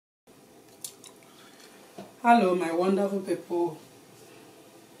Hello my wonderful people,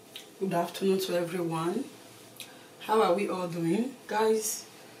 good afternoon to everyone. How are we all doing, guys?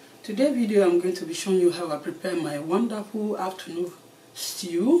 Today's video I'm going to be showing you how I prepare my wonderful afternoon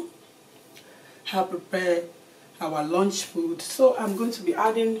stew, how I prepare our lunch food. So I'm going to be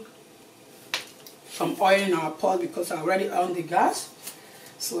adding some oil in our pot because I already on the gas,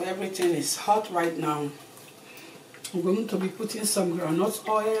 so everything is hot right now. I'm going to be putting some groundnut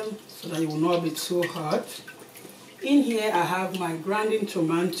oil so that it will not be too hot. In here I have my grinding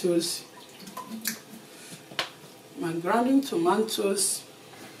tomatoes.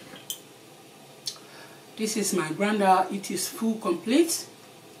 This is my grinder. It is full complete.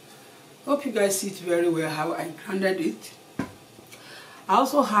 Hope you guys see it very well how I grinded it. I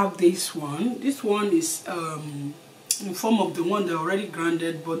also have this one. This one is in form of the one that I already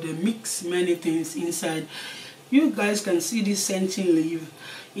grinded, but they mix many things inside. You guys can see this scenting leaf.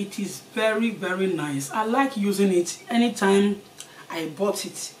 It is very nice. I like using it anytime I bought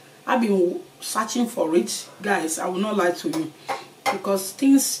it. I've been searching for it, guys. I will not lie to you, because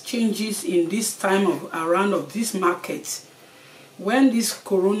things changes in this time of this market. When this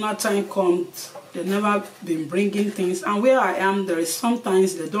corona time comes, they never been bringing things, and where I am, there is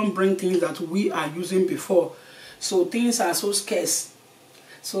sometimes they don't bring things that we are using before, so things are so scarce.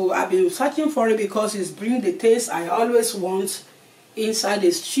 So I've been searching for it because it's bring the taste I always want inside the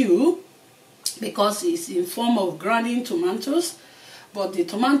stew, because it's in form of grinding tomatoes, but the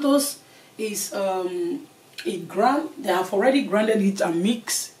tomatoes is they have already grinded it and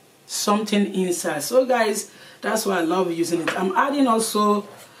mixed something inside. So guys, that's why I love using it. I'm adding also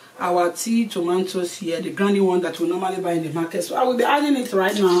our tea tomatoes here, the grinding one that we normally buy in the market. So I will be adding it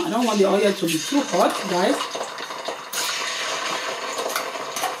right now. I don't want the oil to be too hot, guys.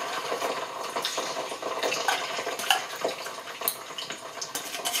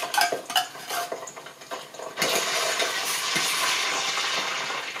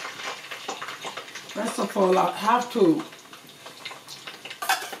 First of all, I have to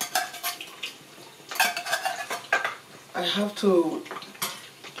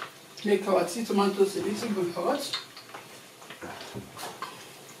make our tea tomatoes a little bit hot.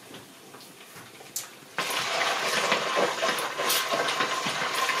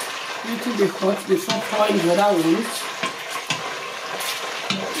 A little bit hot before pouring the other ones.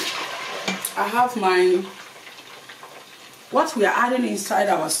 I have what we are adding inside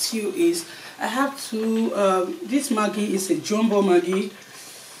our stew is, I have two, this Maggi is a jumbo Maggi.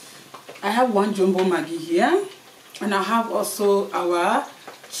 I have one jumbo Maggi here, and I have also our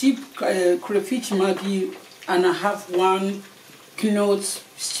cheap crayfish Maggi, and I have one knot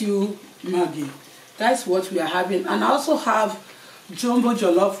stew Maggi. That's what we are having. And I also have jumbo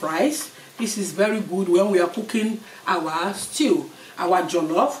jollof rice. This is very good when we are cooking our stew, our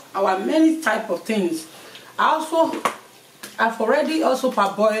jollof, our many type of things. I've already also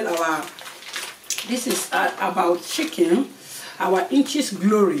parboiled our, this is about chicken, our inches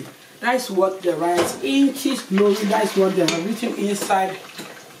glory. That's what the rice, inches glory, that's what they have written inside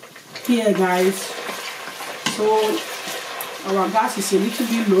here, guys. So our gas is a little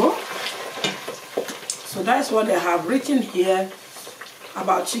bit low. So that's what they have written here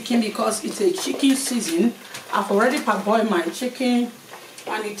about chicken, because it's a chicken season. I've already parboiled my chicken,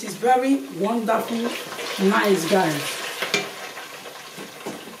 and it is very wonderful, nice, guys.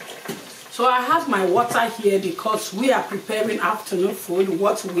 So I have my water here because we are preparing afternoon food,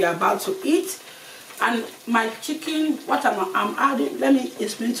 what we are about to eat. And my chicken, what I'm adding, let me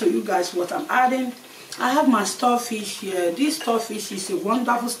explain to you guys what I'm adding. I have my storefish here. This storefish is a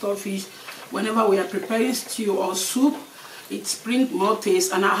wonderful storefish. Whenever we are preparing stew or soup, it brings more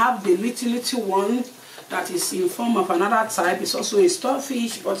taste. And I have the little one that is in form of another type. It's also a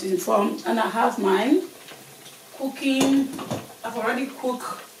storefish, but in form. And I have mine cooking. I've already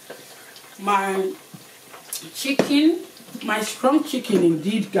cooked my chicken, my strong chicken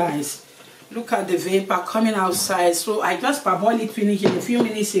indeed, guys. Look at the vapor coming outside. So I just parboiled it finished a few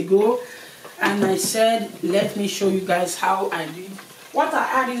minutes ago, and I said let me show you guys how I did. What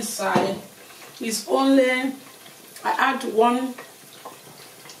I add inside is only, I add one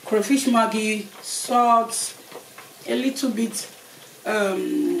crayfish Maggi, salt, a little bit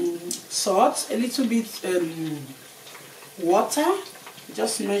salt, a little bit water.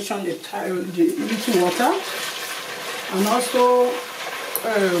 Just mention the little water, and also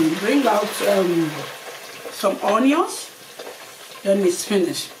bring out some onions. Then it's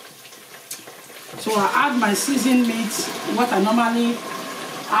finished. So I add my seasoned meat, what I normally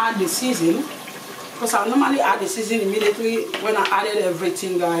add the season, because I normally add the season immediately when I added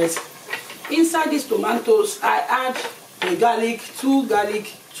everything, guys. Inside these tomatoes, I add the garlic,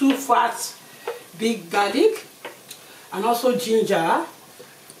 two fat, big garlic, and also ginger.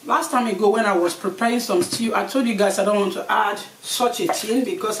 Last time ago when I was preparing some stew, I told you guys I don't want to add such a thing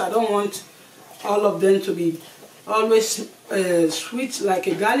because I don't want all of them to be always sweet like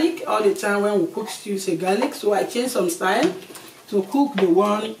a garlic. All the time when we cook stew, say garlic. So I changed some style to cook the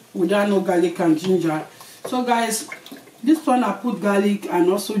one without no garlic and ginger. So guys, this one I put garlic and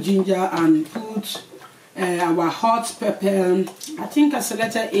also ginger, and put our hot pepper. I think I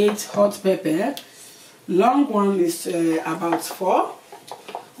selected 8 hot pepper. Long one is about 4.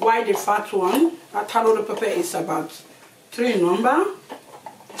 While the fat one, that taro pepper, is about 3 in number.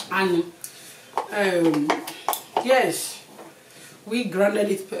 And yes, we grounded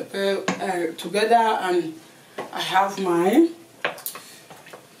it pepper together, and I have my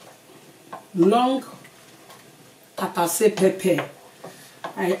long tatase pepper.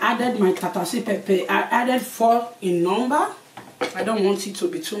 I added my tatase pepper. I added 4 in number. I don't want it to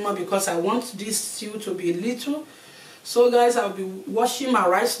be too much because I want this stew to be little. So guys, I'll be washing my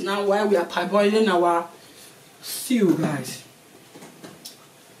rice now while we are parboiling our stew, guys.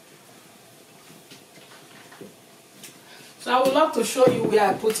 So I would love to show you where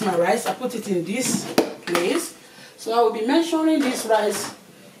I put my rice. I put it in this place. So I will be measuring this rice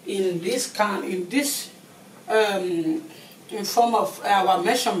in this can, in this in form of our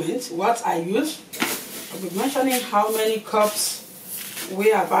measurement, what I use. I'll be mentioning how many cups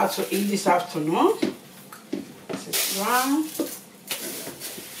we are about to eat this afternoon. This is 1.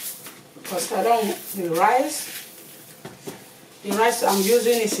 Because I don't, the rice I'm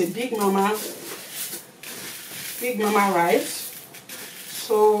using is a Big Mama rice.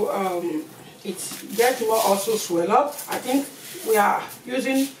 So it gets more also swell up. I think we are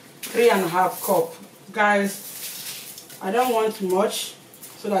using 3.5 cup. Guys, I don't want much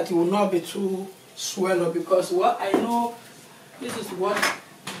so that it will not be too swell up, because what I know, this is what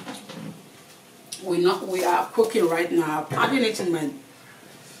we are cooking right now. I'm adding it in my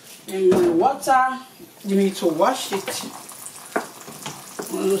water. You need to wash it.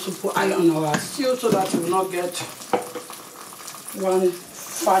 We also put iron on our stew so that it will not get one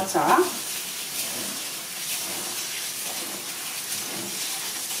fatter.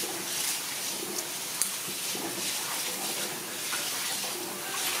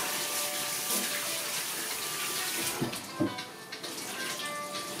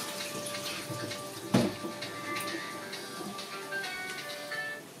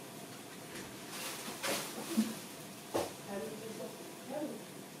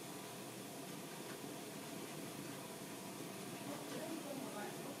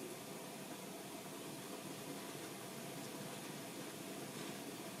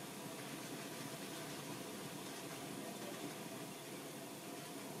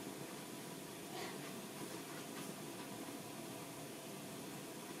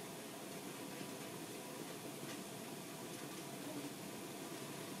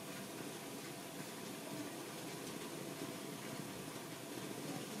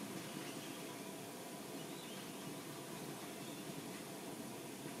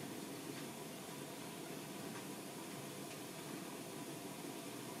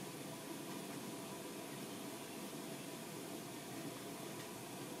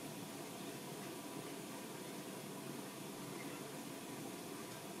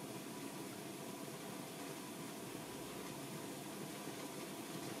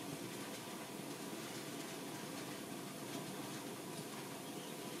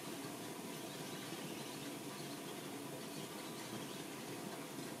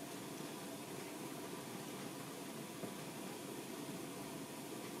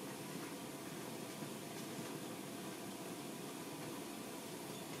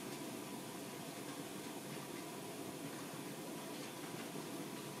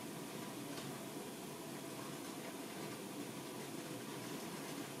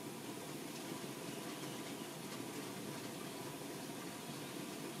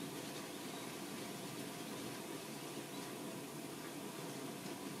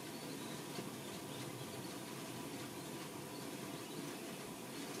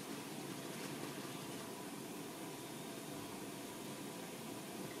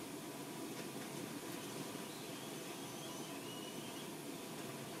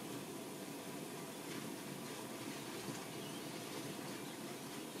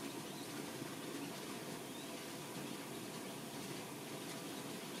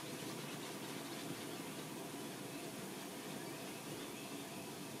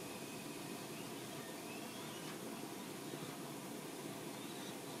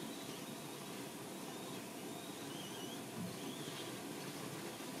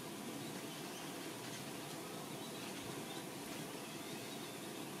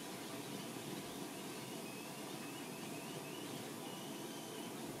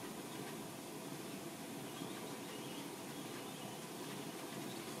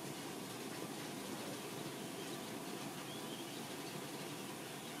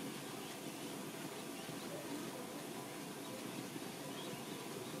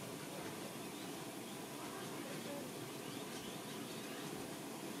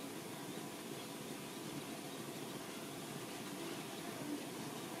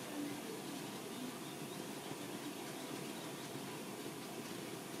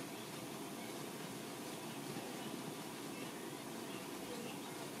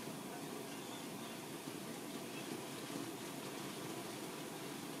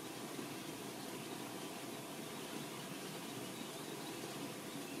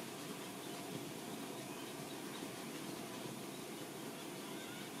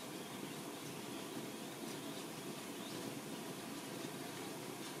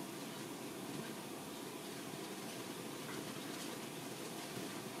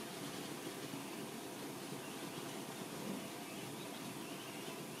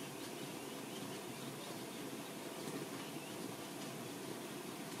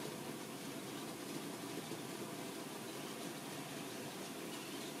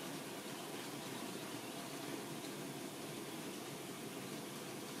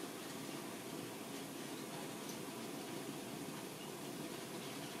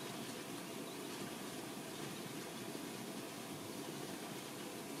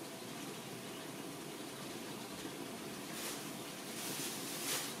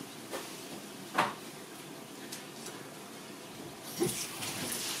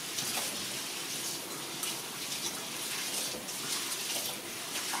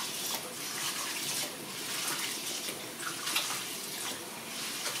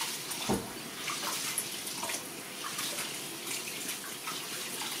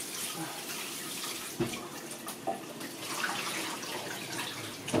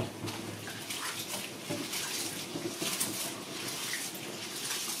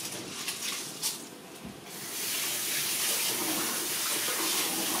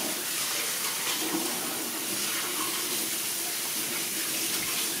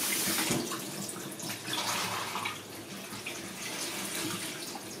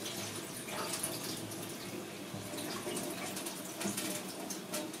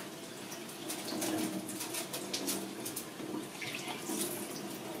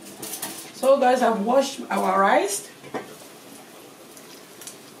 So guys, I've washed our rice.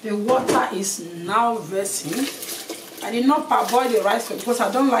 The water is now versing. I did not parboil the rice because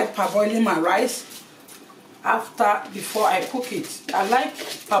I don't like parboiling my rice before I cook it. I like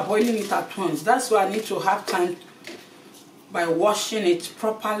parboiling it at once. That's why I need to have time by washing it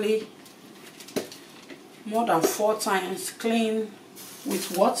properly more than 4 times, clean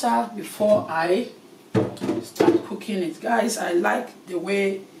with water before I start cooking it. Guys, I like the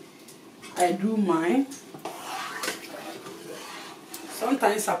way I do mine.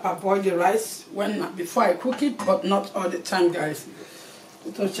 Sometimes I parboil the rice before I cook it, but not all the time, guys.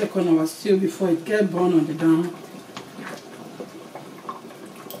 Let's check on our stew before it gets burned on the down.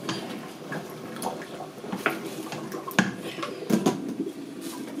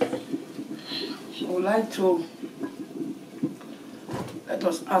 I would like to let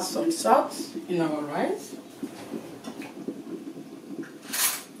us add some salt in our rice.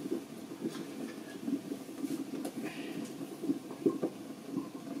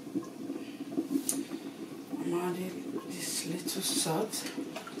 I'm adding this little salt.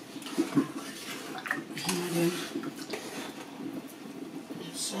 And then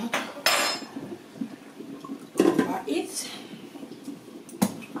salt over it.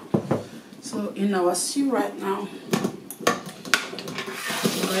 So in our stew right now, I'm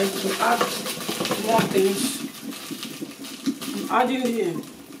going to add more things. I'm adding the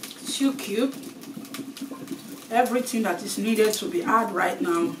stew cube, everything that is needed to be added right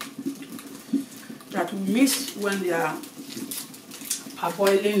now that we miss when they are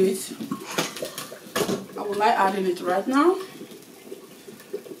parboiling it. I would like adding it right now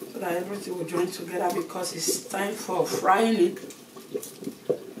so that everything will join together because it's time for frying it.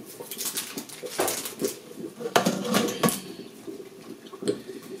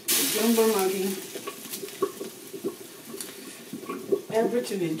 Jumbo Maggi.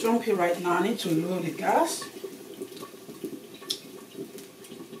 Everything is jumpy right now. I need to lower the gas.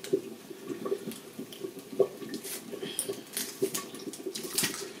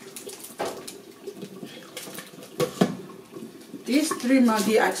 These 3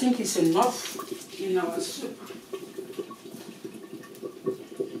 Maggi, I think, is enough in our soup.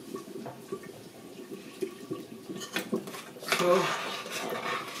 So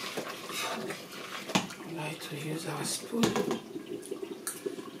I like to use our spoon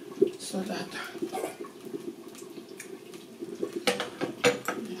so that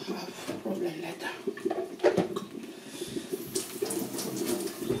we don't have problem later.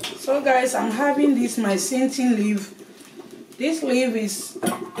 So guys, I'm having this my scenting leaf. This leaf is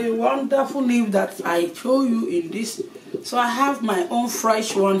a wonderful leaf that I show you in this. So I have my own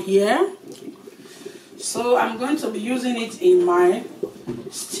fresh one here. So I'm going to be using it in my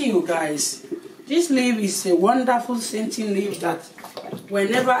stew, guys. This leaf is a wonderful scenting leaf that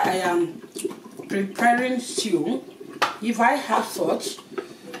whenever I am preparing stew, if I have such,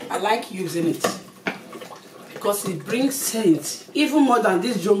 I like using it because it brings scent even more than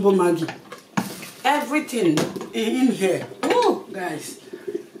this Jumbo Maggi. Everything in here. Oh, guys,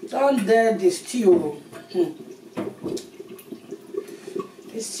 don't dare the stew.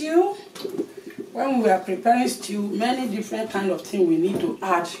 The stew, when we are preparing stew, many different kind of things we need to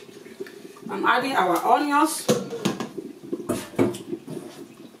add. I'm adding our onions.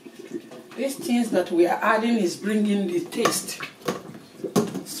 These things that we are adding is bringing the taste.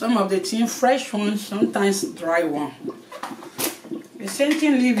 Some of the things fresh ones, sometimes dry one. The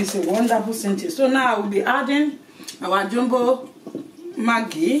scenting leaf is a wonderful scenting. So now I will be adding our Jumbo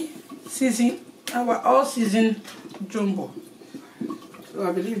Maggi, our all-season Jumbo. So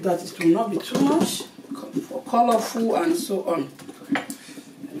I believe that it will not be too much, colorful and so on.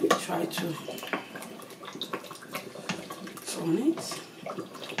 Let me try to turn it.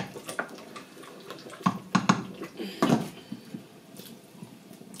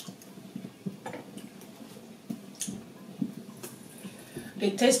 The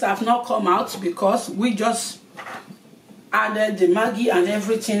taste have not come out because we just added the Maggi and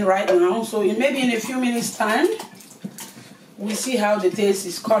everything right now. So maybe in a few minutes time, we'll see how the taste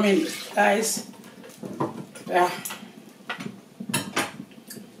is coming, guys. Yeah.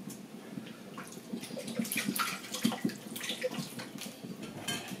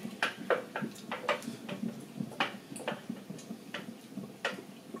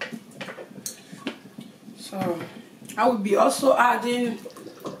 So I will be also adding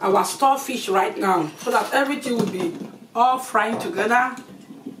our stockfish right now, so that everything will be all frying together,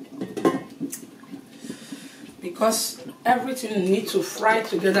 because everything needs to fry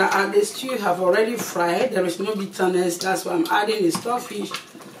together. And the stew have already fried, there is no bitterness. That's why I'm adding the stockfish.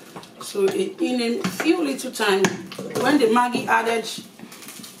 So in a few little time, when the Maggi added,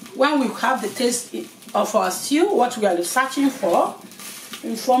 when we have the taste of our stew, what we are searching for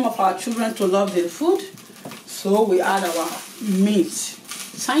in form of our children to love the food, so we add our meat.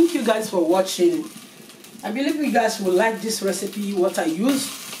 Thank you guys for watching. I believe you guys will like this recipe, what I use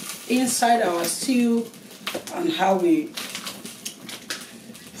inside our stew, and how we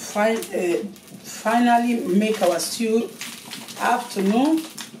finally make our stew afternoon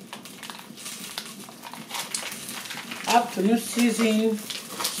season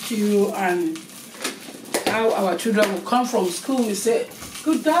stew, and how our children will come from school. We say,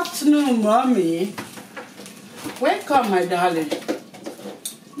 "Good afternoon, mommy. Welcome, my darling.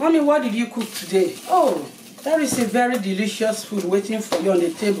 Mommy, what did you cook today? Oh, there is a very delicious food waiting for you on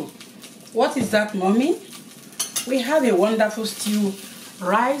the table. What is that, mommy? We have a wonderful stew,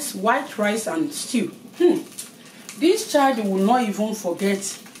 rice, white rice and stew." This child will not even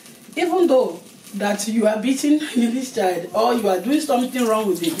forget, even though that you are beating this child or you are doing something wrong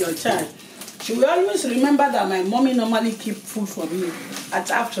with your child. She will always remember that my mommy normally keep food for me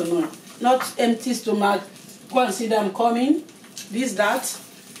at afternoon, not empty stomach. Go and see them coming, this, that.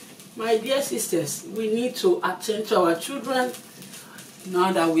 My dear sisters, we need to attend to our children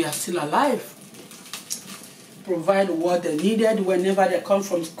now that we are still alive. Provide what they needed whenever they come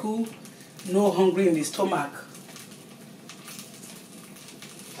from school. No hungry in the stomach.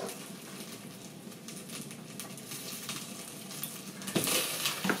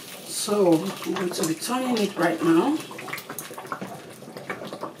 So I'm going to be turning it right now.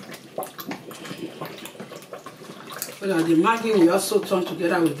 So that the Maggi will also turn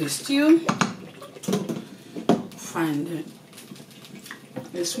together with the stew. Fine.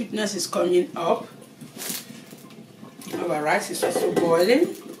 The sweetness is coming up. Our rice is also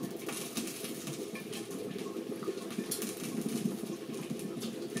boiling.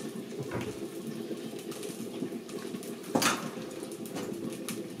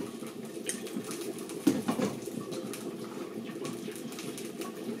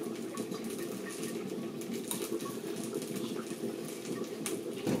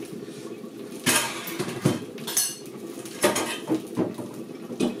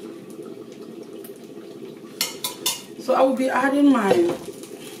 So I will be adding my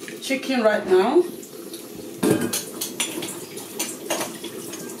chicken right now.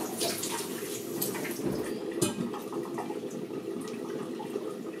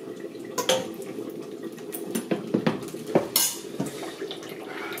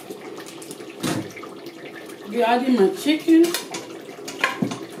 Be adding my chicken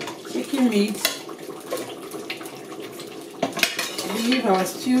meat. Leave our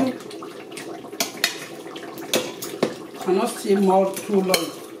stew. Cannot stay more too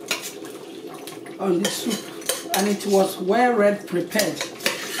long on the soup, and it was well prepared.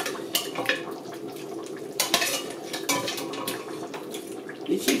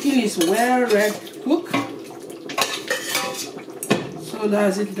 The chicken is well cooked. So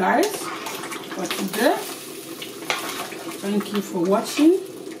that's it, guys, for today. Thank you for watching.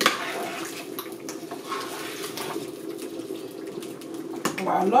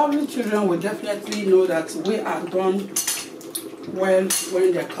 Our lovely children will definitely know that we are done well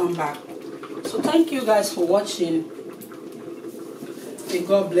when they come back. So thank you guys for watching. May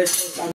God bless us.